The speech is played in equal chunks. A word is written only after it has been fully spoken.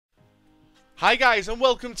Hi guys, and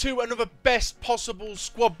welcome to another best possible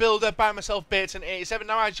squad builder by myself, Baton87.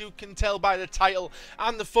 Now, as you can tell by the title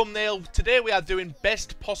and the thumbnail, today we are doing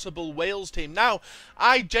best possible Wales team. Now,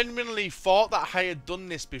 I genuinely thought that I had done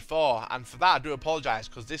this before, and for that I do apologise,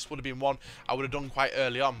 because this would have been one I would have done quite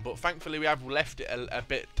early on. But thankfully we have left it a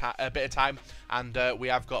bit of time, and we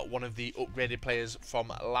have got one of the upgraded players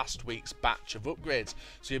from last week's batch of upgrades,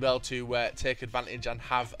 so you'll be able to take advantage and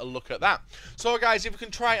have a look at that. So guys, if we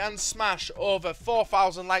can try and smash over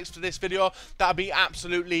 4,000 likes for this video, that'd be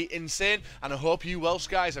absolutely insane, and I hope you Welsh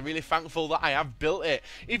guys are really thankful that I have built it.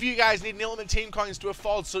 If you guys need ultimate team coins to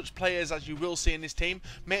afford such players as you will see in this team,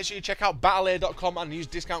 make sure you check out dailyrender.com and use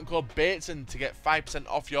discount code BATEN to get 5%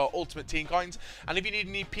 off your ultimate team coins. And if you need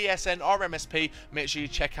any PSN or MSP, make sure you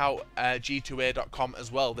check out g2a.com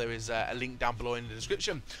as well. There is a link down below in the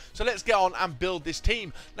description. So let's get on and build this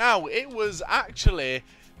team. Now, it was actually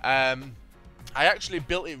I actually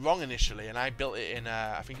built it wrong initially, and I built it in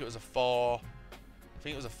I think it was a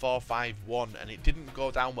 4-5-1, and it didn't go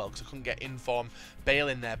down well because I couldn't get inform BALE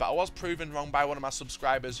in there. But I was proven wrong by one of my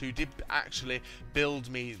subscribers who did actually build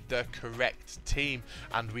me the correct team,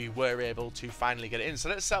 and we were able to finally get it in. So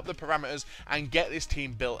let's set up the parameters and get this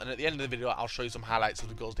team built, and at the end of the video I'll show you some highlights of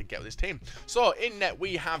the goals to get with this team. So in net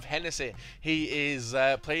we have Hennessy. He is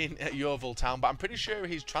playing at Yeovil Town, but I'm pretty sure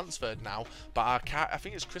he's transferred now. But our card, I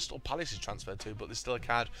think it's Crystal Palace he's transferred to, but there's still a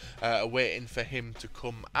card waiting for him to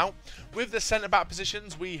come out. With the centre back positions,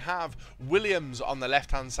 we have Williams on the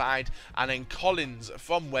left hand side, and then Collins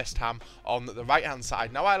from West Ham on the right hand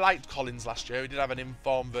side. Now, I liked Collins last year. He did have an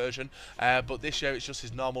informed version, but this year it's just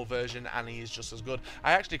his normal version, and he is just as good.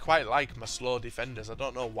 I actually quite like my slow defenders. I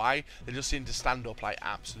don't know why, they just seem to stand up like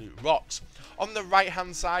absolute rocks. On the right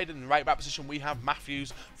hand side, in the right back position, we have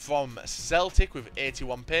Matthews from Celtic with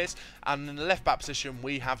 81 pace, and in the left back position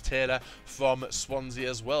we have Taylor from Swansea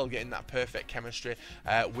as well, getting that perfect chemistry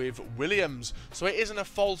with Williams. So it isn't a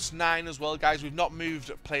false 9 as well, guys. We've not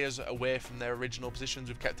moved players away from their original positions.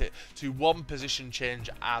 We've kept it to one position change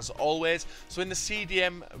as always. So in the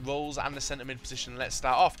CDM roles and the centre mid position, let's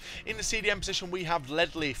start off. In the CDM position we have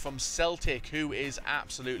Ledley from Celtic, who is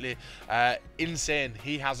absolutely insane.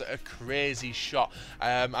 He has a crazy shot.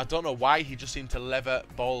 I don't know why, he just seemed to lever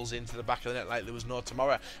balls into the back of the net like there was no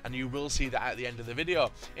tomorrow, and you will see that at the end of the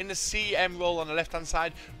video. In the CM role on the left hand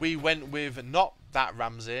side, we went with not that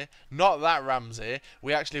Ramsey,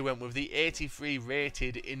 we actually went with the 83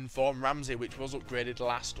 rated inform Ramsey, which was upgraded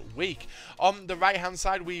last week. On the right hand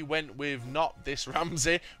side we went with not this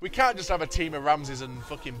Ramsey. We can't just have a team of Ramseys and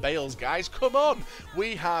fucking Bales, guys, come on.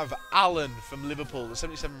 We have Alan from Liverpool, the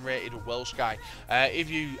 77 rated Welsh guy. If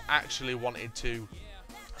you actually wanted to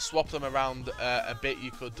swap them around a bit, you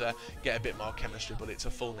could get a bit more chemistry, but it's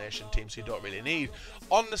a full nation team, so you don't really need.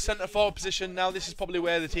 On the centre forward position, now this is probably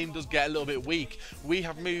where the team does get a little bit weak. We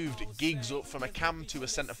have moved Giggs up from a cam to a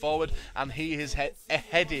centre forward, and he is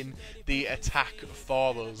heading the attack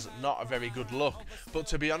for us. Not a very good look, but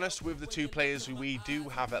to be honest, with the two players who we do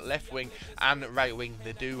have at left wing and right wing,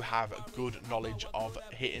 they do have good knowledge of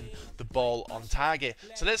hitting the ball on target.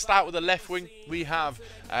 So let's start with the left wing. We have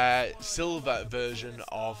silver version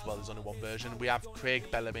of, well, there's only one version. We have Craig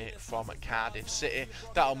Bellamy from Cardiff City.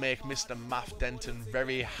 That'll make Mr. Matt Denton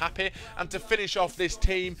very happy. And to finish off this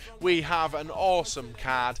team, we have an awesome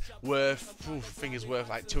card worth, I think it's worth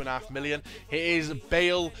like 2.5 million. It is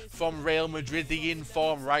Bale from Real Madrid, the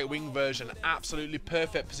inform right wing version. Absolutely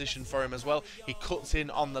perfect position for him as well. He cuts in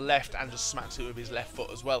on the left and just smacks it with his left foot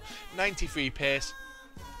as well. 93 pace,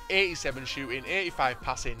 87 shooting, 85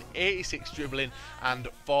 passing, 86 dribbling, and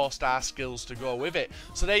 4-star skills to go with it.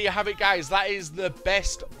 So there you have it, guys. That is the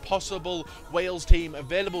best possible Wales team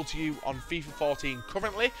available to you on FIFA 14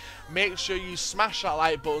 currently. Make sure you smash that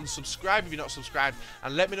like button, subscribe if you're not subscribed,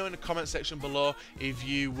 and let me know in the comment section below if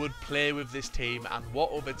you would play with this team and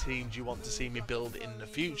what other teams you want to see me build in the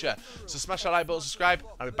future. So smash that like button, subscribe.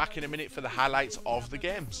 I'll be back in a minute for the highlights of the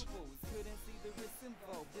games.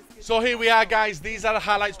 So here we are, guys. These are the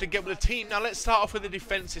highlights to get with the team. Now let's start off with the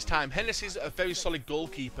defence this time. Hennessy's a very solid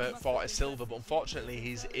goalkeeper for a silver, but unfortunately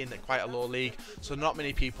he's in quite a low league, so not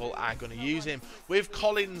many people are going to use him. With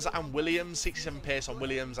Collins and Williams, 67 pace on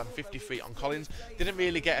Williams and 53 on Collins, didn't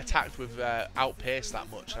really get attacked with outpace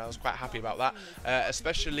that much, and I was quite happy about that.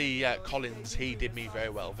 Especially Collins, he did me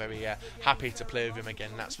very well. Very happy to play with him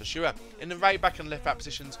again, that's for sure. In the right back and left back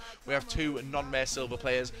positions, we have two non-rare silver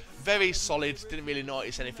players. Very solid, didn't really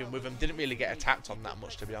notice anything fine with them. Didn't really get attacked on that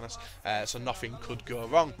much, to be honest, so nothing could go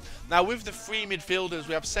wrong. Now, with the three midfielders,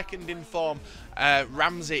 we have second in form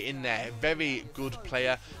Ramsey in there. Very good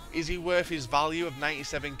player. Is he worth his value of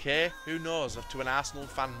 97k? Who knows? To an Arsenal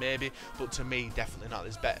fan, maybe, but to me, definitely not.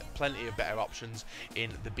 There's plenty of better options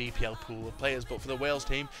in the BPL pool of players, but for the Wales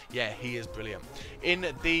team, yeah, he is brilliant. In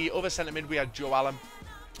the other centre mid, we had Joe Allen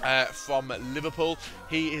from Liverpool.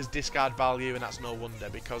 He is discard value, and that's no wonder,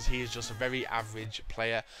 because he is just a very average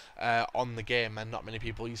player on the game, and not many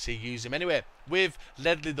people you see use him. Anyway, with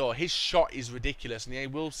Ledley though, his shot is ridiculous, and he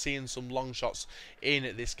will see in some long shots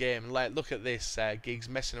in this game. Like, look at this, Giggs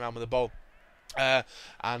messing around with the ball,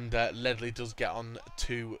 and Ledley does get on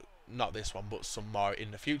to, not this one, but some more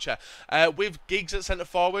in the future. With Giggs at centre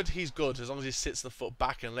forward, he's good as long as he sits the foot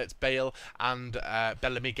back and lets Bale and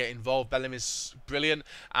Bellamy get involved. Bellamy's brilliant,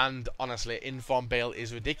 and honestly, in-form Bale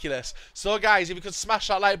is ridiculous. So guys, if you could smash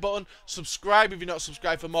that like button, subscribe if you're not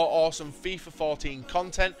subscribed for more awesome FIFA 14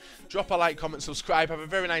 content. Drop a like, comment, subscribe. Have a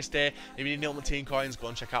very nice day. If you need Ultimate Team coins, go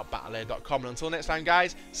and check out dailyrender.com. And until next time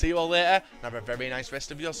guys, see you all later, and have a very nice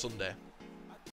rest of your Sunday.